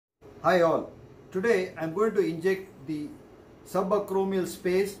Hi all. Today I am going to inject the subacromial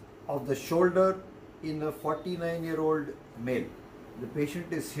space of the shoulder in a 49-year-old male. The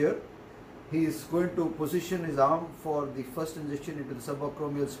patient is here. He is going to position his arm for the first injection into the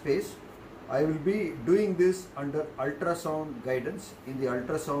subacromial space. I will be doing this under ultrasound guidance in the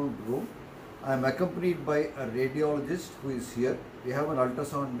ultrasound room. I am accompanied by a radiologist who is here. We have an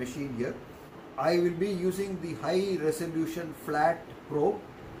ultrasound machine here. I will be using the high resolution flat probe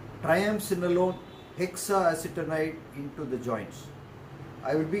triamcinolone hexaacetonide into the joints.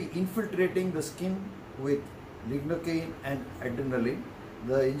 I will be infiltrating the skin with lignocaine and adrenaline.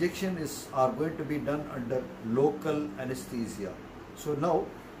 The injection are going to be done under local anesthesia. So now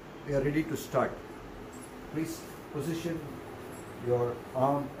we are ready to start. Please position your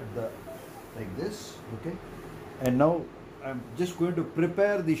arm like this, okay? And now I'm just going to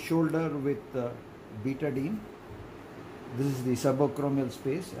prepare the shoulder with betadine. This is the subacromial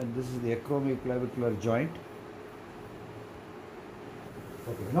space and this is the acromioclavicular joint.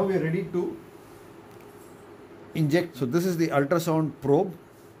 Okay, now we are ready to inject. So this is the ultrasound probe.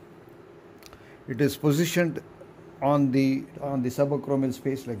 It is positioned on the subacromial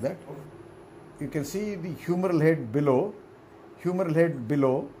space like that. You can see the humeral head below,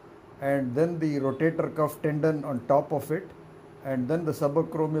 and then the rotator cuff tendon on top of it, and then the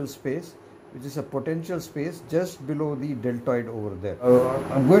subacromial space, which is a potential space just below the deltoid over there.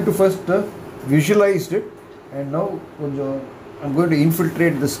 I'm going to first visualize it, and now I'm going to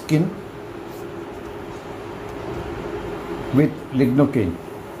infiltrate the skin with lignocaine.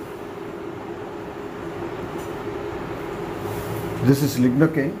 This is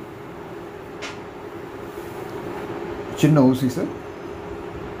lignocaine. Chinna usi sir.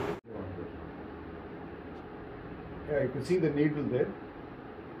 Yeah, you can see the needle there.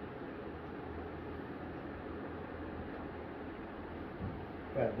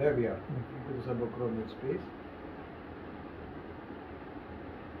 Yeah, there we are, into the subacromial space.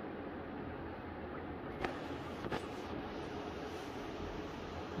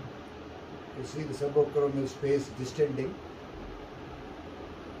 You see the subacromial space distending.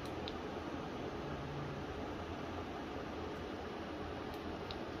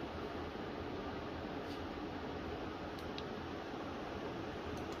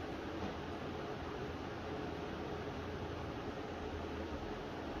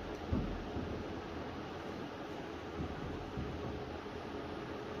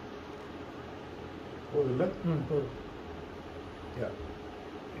 Yeah,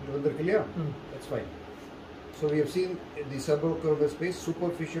 clear? That's fine. So we have seen the subacromial space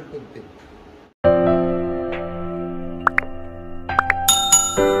superficial to the tip.